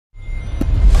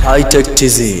Hightech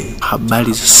TZ,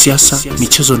 habari za siasa,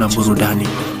 michezo na burudani.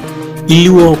 Ili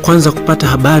uwe kwanza kupata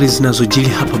habari zinazojili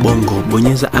hapa Bongo,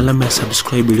 bonyeza alama ya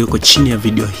subscribe iliyoko chini ya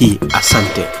video hii.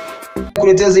 Asante.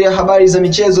 Kuletea zile habari za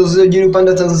michezo zilizojiri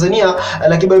upande wa Tanzania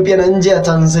lakini pia na nje ya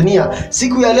Tanzania.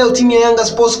 Siku ya leo timu ya Yanga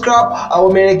Sports Club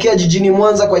wameelekea jijini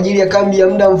Mwanza kwa ajili ya kambi ya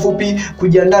muda mfupi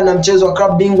kujiandaa na mchezo wa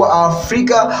klabu bingwa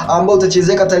Afrika ambao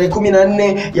utachezeka tarehe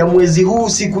 14 ya mwezi huu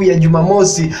siku ya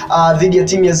Jumamosi dhidi ya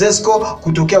timu ya Zesco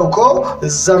kutokea huko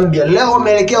Zambia. Leo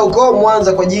wameelekea huko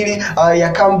Mwanza kwa ajili ya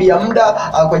kambi ya muda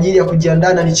kwa ajili ya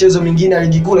kujiandaa na michezo mingine ya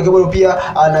ligi kuu lakini pia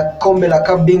na kombe la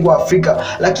klabu bingwa Afrika.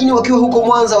 Lakini wakiwa huko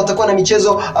Mwanza watakuwa na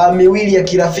michezo miwili ya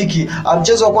kirafiki.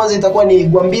 Mchezo wa kwanza itakuwa ni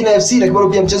Gwambina FC lakini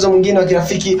pia mchezo mwingine wa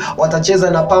kirafiki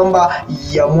watacheza na Pamba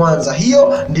ya Mwanza.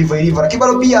 Hiyo ndivyo ilivyo. Lakini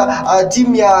pia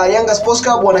timu ya Yanga Sports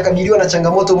Club wanakabiliwa na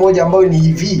changamoto moja ambayo ni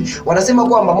hivi. Wanasema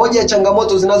kwamba moja ya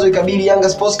changamoto zinazoikabili Yanga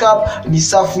Sports Club ni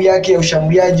safu yake ya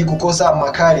ushambuliaji kukosa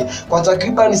makali. Kwa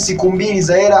takriban siku mbili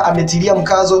Zahera ametilia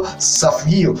mkazo safu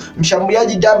hiyo.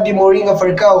 Mshambuliaji Molinga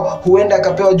Apewa huenda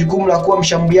akapewa jukumu la kuwa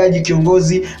mshambuliaji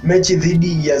kiongozi mechi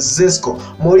dhidi ya Zesco.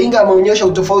 Molinga ameonyesha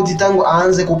utofauti tangu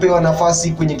aanze kupewa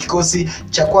nafasi kwenye kikosi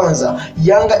cha kwanza.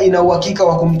 Yanga ina uhakika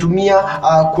wa kumtumia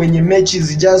kwenye mechi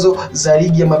zijazo za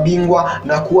ligi ya mabingwa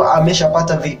na kuwa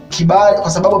ameshapata kibali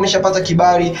kwa sababu ameshapata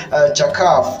kibali cha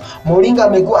CAF. Molinga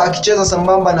amekuwa akicheza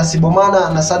sambamba na Sibomana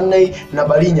na Sanei na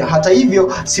Balinya. Hata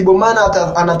hivyo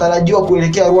Sibomana anatarajiwa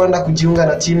kuelekea Rwanda kujiunga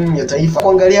na timu ya taifa.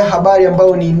 Kuangalia habari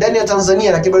ambayo ni ndani ya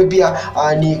Tanzania lakini pia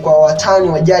ni kwa watani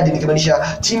wa jadi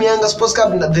nikimaanisha timu ya Yanga Sports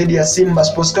Club na dhidi ya Simba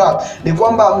Sports Club. Ni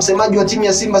kwamba msemaji wa timu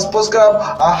ya Simba Sports Club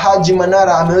Haji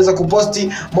Manara ameweza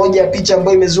kuposti moja ya picha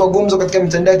ambayo imezua gumzo katika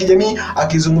mitandao ya kijamii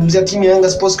akizungumzia timu ya Yanga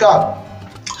Sports Club.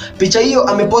 Picha hiyo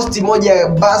ameposti moja ya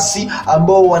basi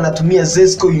ambao wanatumia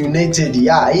Zesco United.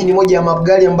 Hii ni moja ya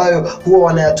magari ambayo huwa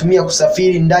wanayatumia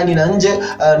kusafiri ndani na nje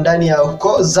ndani ya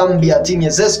huko Zambia timu ya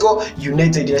Zesco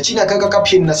United. Na chini akaweka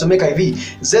caption inasomeka hivi: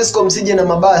 Zesco msije na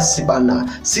mabasi bana.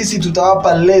 Sisi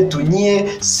tutawapa letu, nyie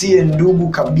sie ndugu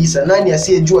kabisa. Nani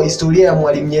asiyejua historia ya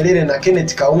Mwalimu Nyerere na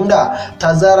Kenneth Kaunda?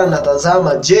 Tazara na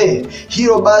tazama, je,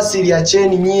 hilo basi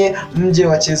liacheni nyie mje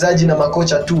wachezaji na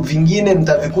makocha tu. Vingine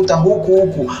mtavikuta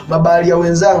huku. Mabali ya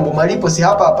wenzangu, malipo si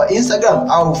hapa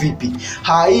Instagram au vipi?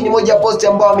 Hii ni moja posti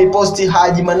ambayo ameposti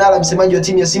Haji Manara msemaji wa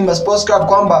timu ya Simba Sports Club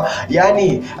kwamba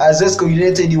yani Zesco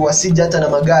United wasije hata na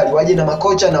magari, waje na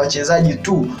makocha na wachezaji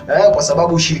tu kwa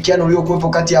sababu ushirikiano uliokuwepo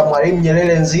kati ya Mwalimu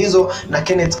Nyerere enzi hizo na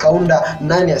Kenneth Kaunda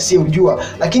nani asiyejua.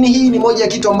 Lakini hii ni moja ya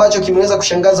kitu ambacho kimeweza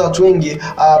kushangaza watu wengi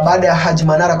baada ya Haji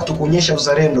Manara kutokuonyesha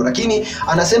uzalendo. Lakini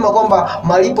anasema kwamba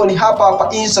malipo ni hapa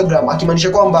Instagram, akimaanisha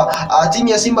kwamba timu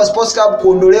ya Simba Sports Club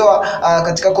kuondolewa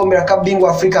katika kombe la klabu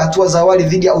bingwa Afrika hatua za awali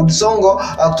dhidi ya Udisongo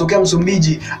kutokea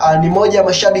Msumbiji. Ni moja ya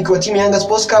mashabiki wa timu ya Yanga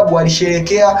Sports Club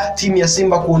walisherehekea timu ya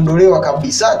Simba kuondolewa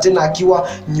kabisa, tena akiwa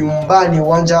nyumbani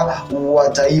uwanja wa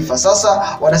Taifa. Sasa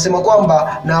wanasema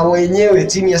kwamba na wenyewe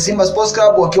timu ya Simba Sports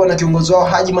Club wakiwa na kiongozi wao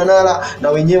Haji Manara na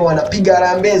wenyewe wanapiga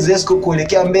harambee Zesco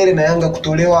kuelekea mbele na Yanga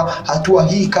kutolewa hatua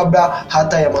hii kabla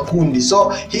hata ya makundi.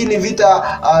 So hii ni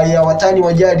vita ya watani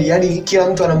wa jadi, yani kila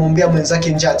mtu anamwombea mwenzake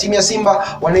njaa. Timu ya Simba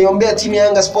wanaiombea timu ya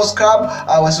Yanga Sports Club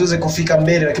wasiweze kufika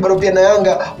mbele, lakini bado pia na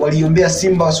Yanga waliombea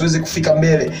Simba wasiweze kufika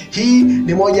mbele. Hii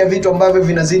ni moja ya vitu ambavyo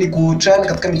vinazidi kutrend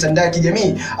katika mitandao ya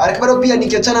kijamii. Lakini bado pia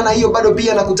nikiachana na hiyo, bado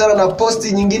pia nakutana na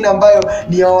posti nyingine ambayo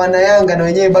ni ya wana Yanga na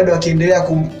wenyewe bado wakiendelea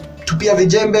tupia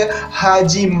vijembe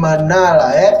Haji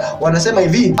Manara. Wanasema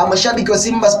hivi, mashabiki wa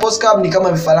Simba Sports Club ni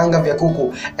kama vifaranga vya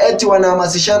kuku. Eti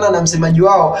wanahamasishana na msemaji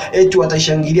wao eti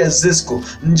wataishangilia Zesco.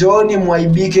 Njooni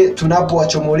mwaibike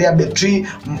tunapowachomolea betri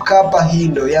Mkapa. Hii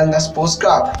ndio Yanga Sports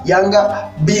Club, Yanga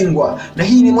bingwa. Na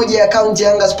hii ni moja ya account ya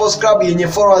Yanga Sports Club yenye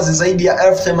followers zaidi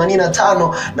ya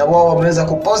 1085 na wao wameweza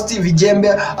kuposti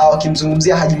vijembe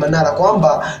wakimzungumzia Haji Manara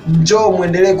kwamba njoo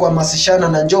muendelee kuhamasishana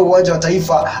na njoo uwanja wa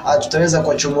Taifa tutaweza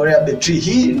kuwachomolea betri.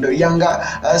 Hii ndio Yanga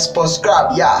Sports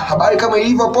Club. Habari kama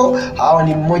ilivyo hapo, hawa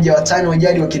ni mmoja wa tani wa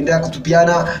jadi wakiendelea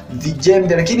kutupiana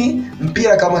vijembe, lakini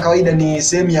mpira kama kawaida ni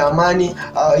sehemu ya amani.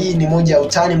 Hii ni moja ya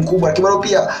utani mkubwa, lakini bado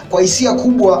pia kwa hisia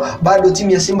kubwa bado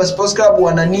timu ya Simba Sports Club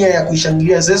wana nia ya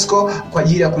kuishangilia Zesco kwa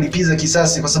ajili ya kulipiza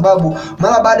kisasi, kwa sababu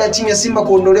mara baada ya timu ya Simba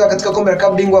kuondolewa katika kombe la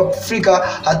klabu bingwa Afrika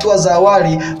hatua za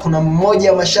awali, kuna mmoja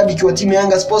ya mashabiki wa timu ya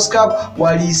Yanga Sports Club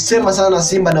walisema sana na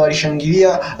Simba na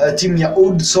walishangilia timu ya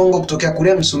Udisongo kutokea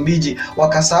kule Msumbiji,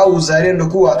 wakasahau uzalendo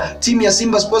kuwa timu ya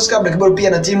Simba Sports Club lakini pia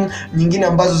na timu nyingine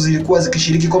ambazo zilikuwa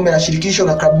zikishiriki kombe la shirikisho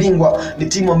na klabu bingwa ni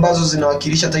timu ambazo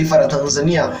zinawakilisha taifa la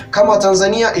Tanzania. Kama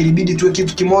Tanzania ilibidi tuwe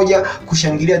kitu kimoja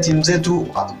kushangilia timu zetu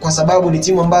kwa sababu ni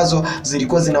timu ambazo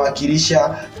zilikuwa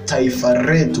zinawakilisha taifa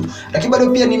letu. Lakini bado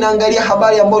pia ninaangalia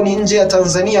habari ambayo ni nje ya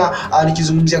Tanzania,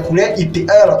 nikizungumzia kule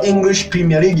EPL, English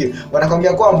Premier League.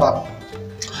 Wanakuambia kwamba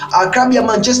klabu ya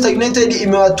Manchester United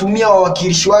imewatumia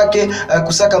wawakilishi wake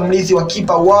kusaka mrithi wa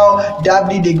kipa wao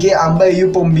David De Gea ambaye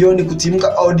yupo mbioni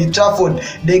kutimka Old Trafford.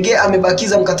 De Gea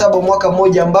amebakiza mkataba mwaka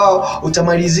mmoja ambao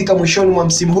utamalizika mwishoni mwa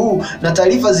msimu huu, na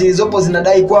taarifa zilizopo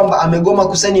zinadai kwamba amegoma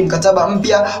kusaini mkataba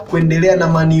mpya kuendelea na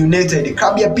Man United.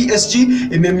 Klabu ya PSG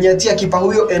imemnyatia kipa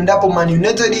huyo endapo Man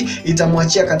United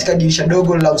itamwachia katika dirisha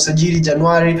dogo la usajili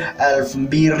Januari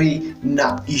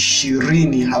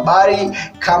 2020. Habari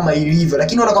kama ilivyo,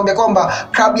 lakini wanakuambia kwamba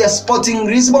klabu ya Sporting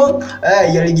Lisbon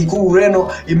ya ligi kuu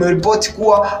Ureno imeripoti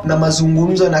kuwa na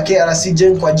mazungumzo na KRC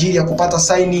Genk kwa ajili ya kupata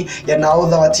saini ya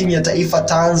nahodha wa timu ya taifa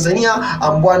Tanzania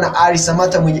Mbwana Ali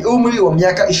Samata mwenye umri wa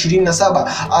miaka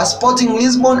 27. Sporting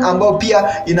Lisbon ambao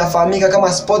pia inafahamika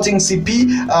kama Sporting CP,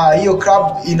 hiyo club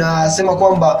inasema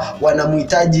kwamba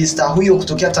wanamhitaji star huyo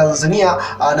kutokea Tanzania,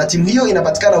 na timu hiyo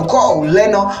inapatikana huko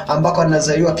Ureno ambako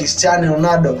anazaliwa Cristiano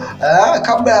Ronaldo.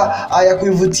 Kabla ya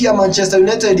kuivutia Manchester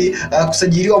United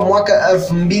kusajiliwa mwaka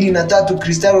 2003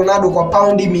 Cristiano Ronaldo kwa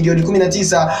paundi milioni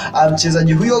 19,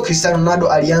 mchezaji huyo Cristiano Ronaldo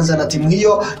alianza na timu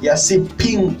hiyo ya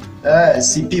CP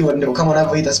ndio kama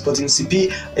wanavyoita Sporting CP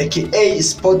aka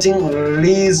Sporting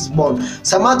Lisbon.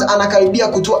 Samata anakaribia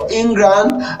kutoa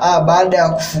England baada ya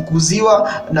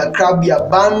kufukuziwa na klabu ya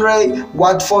Burnley,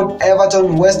 Watford,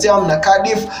 Everton, West Ham na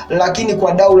Cardiff, lakini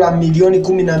kwa dau la milioni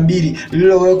 12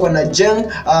 lililowekwa na Genk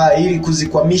ili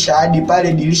kuzikwamisha hadi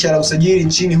pale dirisha la usajili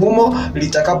nchini humo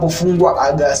litakapofungwa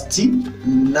Agosti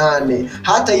 8.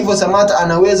 Hata hivyo, Samata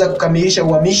anaweza kukamilisha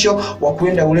uhamisho wa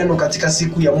kwenda Ureno katika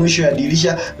siku ya mwisho ya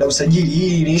dirisha la usajili.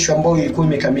 Hii ni issue ambayo ilikuwa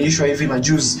imekamilishwa hivi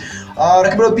majuzi.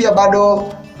 Lakini pia bado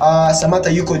Samata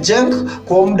yuko Genk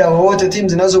kwa muda wowote timu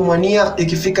zinazomwania,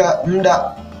 ikifika muda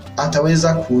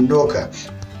ataweza kuondoka.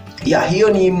 Hiyo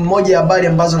ni moja ya habari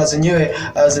ambazo na zenyewe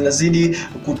zinazidi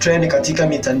kutrend katika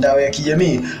mitandao ya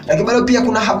kijamii. Lakini bado pia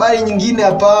kuna habari nyingine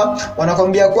hapa,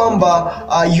 wanakuambia kwamba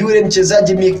yule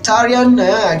mchezaji Mkhitaryan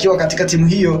akiwa katika timu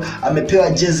hiyo amepewa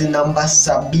jezi namba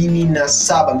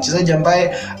 77. Mchezaji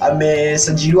ambaye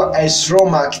amesajiliwa AS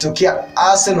Roma akitokea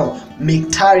Arsenal,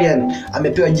 Mkhitaryan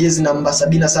amepewa jezi namba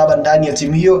 77 ndani ya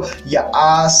timu hiyo ya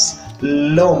AS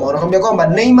Roma. Wanakuambia kwamba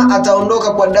Neymar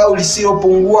ataondoka kwa dau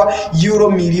lisilopungua euro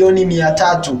milioni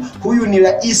 300. Huyu ni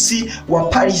rais wa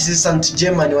Paris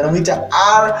Saint-Germain, wanamuita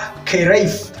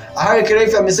Al-Khelaif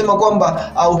amesema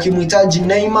kwamba ukimhitaji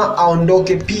Neymar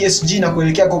aondoke PSG na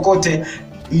kuelekea kokote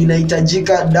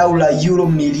inahitajika dau la euro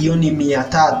milioni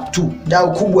 300.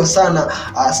 Dau kubwa sana.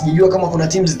 Sijajua kama kuna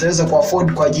timu zitaweza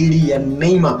kuafford kwa ajili ya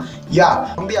Neymar.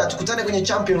 Naambia tukutane kwenye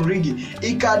Champions League.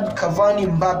 Icardi, Cavani,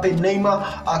 Mbappe,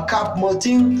 Neymar, Cap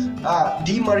Moting,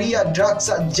 Di Maria,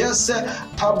 Draxler, Jesse,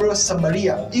 Pablo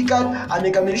Sabaria. Icardi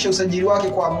amekamilisha usajili wake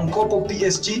kwa mkopo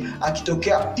PSG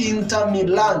akitokea Inter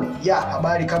Milan.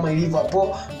 Habari kama ilivyo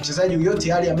hapo, mchezaji huyo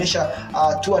tayari amesha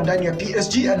tua ndani ya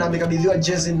PSG na amekabidhiwa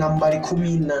jezi nambari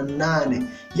 18.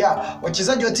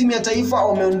 Wachezaji wa timu ya taifa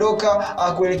wameondoka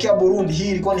kuelekea Burundi. Hii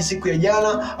ilikuwa ni siku ya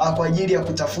jana kwa ajili ya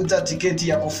kutafuta tiketi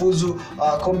ya kufuzu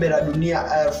kombe la dunia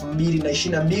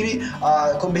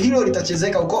 2022. Kombe hilo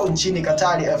litachezeka huko nchini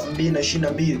Katari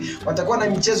 2022. Watakuwa na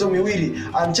michezo miwili.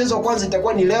 Mchezo wa kwanza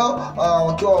itakuwa ni leo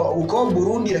wakiwa huko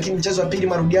Burundi, lakini mchezo wa pili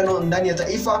marudiano ndani ya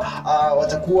taifa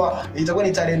itakuwa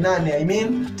ni tarehe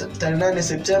 8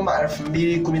 Septemba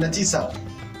 2019.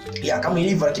 Kama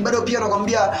ilivyo. Lakini bado pia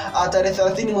nakwambia tarehe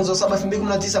 30 mwezi wa 7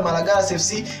 2019 Malaga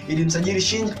FC ilimsajili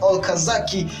Shinji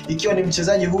Okazaki ikiwa ni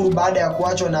mchezaji huru baada ya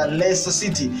kuachwa na Leicester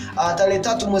City. Tarehe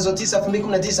 3 mwezi wa 9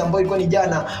 2019 ambayo ilikuwa ni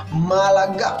jana,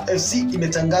 Malaga FC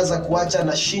imetangaza kuacha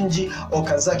na Shinji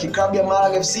Okazaki. Klabu ya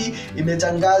Malaga FC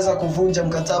imetangaza kuvunja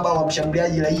mkataba wa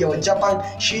mshambuliaji raia wa Japan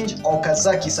Shinji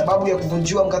Okazaki. Sababu ya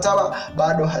kuvunjiwa mkataba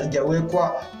bado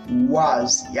haijawekwa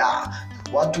wazi.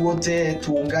 Watu wote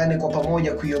tuungane kwa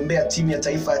pamoja kuiombea timu ya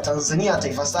taifa ya Tanzania,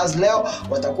 Taifa Stars. Leo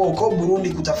watakuwa huko Burundi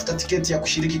kutafuta tiketi ya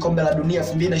kushiriki kombe la dunia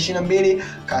 2022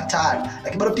 Qatar.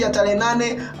 Lakini bado pia tarehe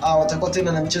 8 watakuwa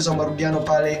tena na mchezo wa marudiano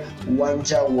pale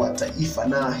uwanja wa Taifa.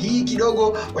 Na hii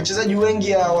kidogo wachezaji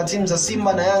wengi wa timu za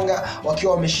Simba na Yanga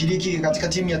wakiwa wameshiriki katika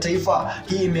timu ya taifa.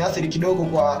 Hii imeathiri kidogo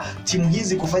kwa timu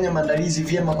hizi kufanya maandalizi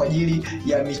vyema kwa ajili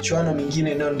ya michuano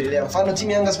mingine inayoendelea. Mfano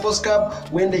timu Yanga Sports Club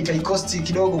huenda ikaikosti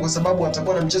kidogo kwa sababu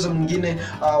watakuwa na mchezo mwingine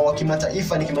wa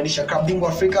kimataifa, nikimaanisha Club Bingwa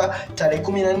Afrika tarehe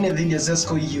 14 dhidi ya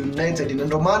Zesco United, na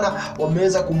ndio maana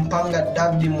wameweza kumpanga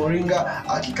David Molinga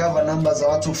akikava namba za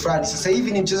watu fulani. Sasa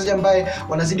hivi ni mchezaji ambaye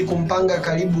wanazidi kumpanga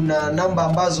karibu na namba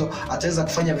ambazo ataweza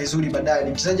kufanya vizuri baadaye.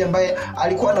 Ni mchezaji ambaye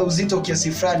alikuwa na uzito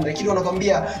kiasi fulani, lakini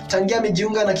wanakwambia tangia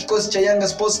amejiunga na kikosi cha Yanga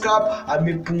Sports Club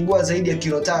amepungua zaidi ya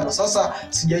kilo 5. Sasa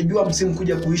sijajua msimu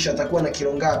kuja kuisha atakuwa na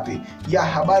kilo ngapi. Ya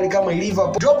habari kama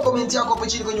ilivyo, drop comment yako hapo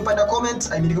chini kwenye upande wa comment,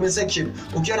 comment section.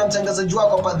 Ukiwa na mtangazaji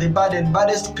wako hapa the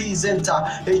baddest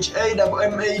presenter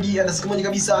HAMAD anasikia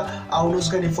kabisa, au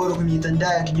unaweza kunifollow kwenye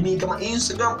mitandao ya kijamii kama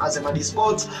Instagram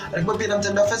 @MadiSports, lakini pia na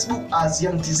mtandao wa Facebook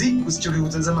 @YangTZ. Usichoke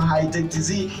kutazama High Tech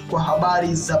TZ kwa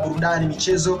habari za burudani,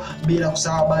 michezo, bila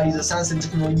kusahau habari za science and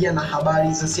teknolojia na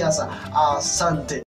habari za siasa. Asante.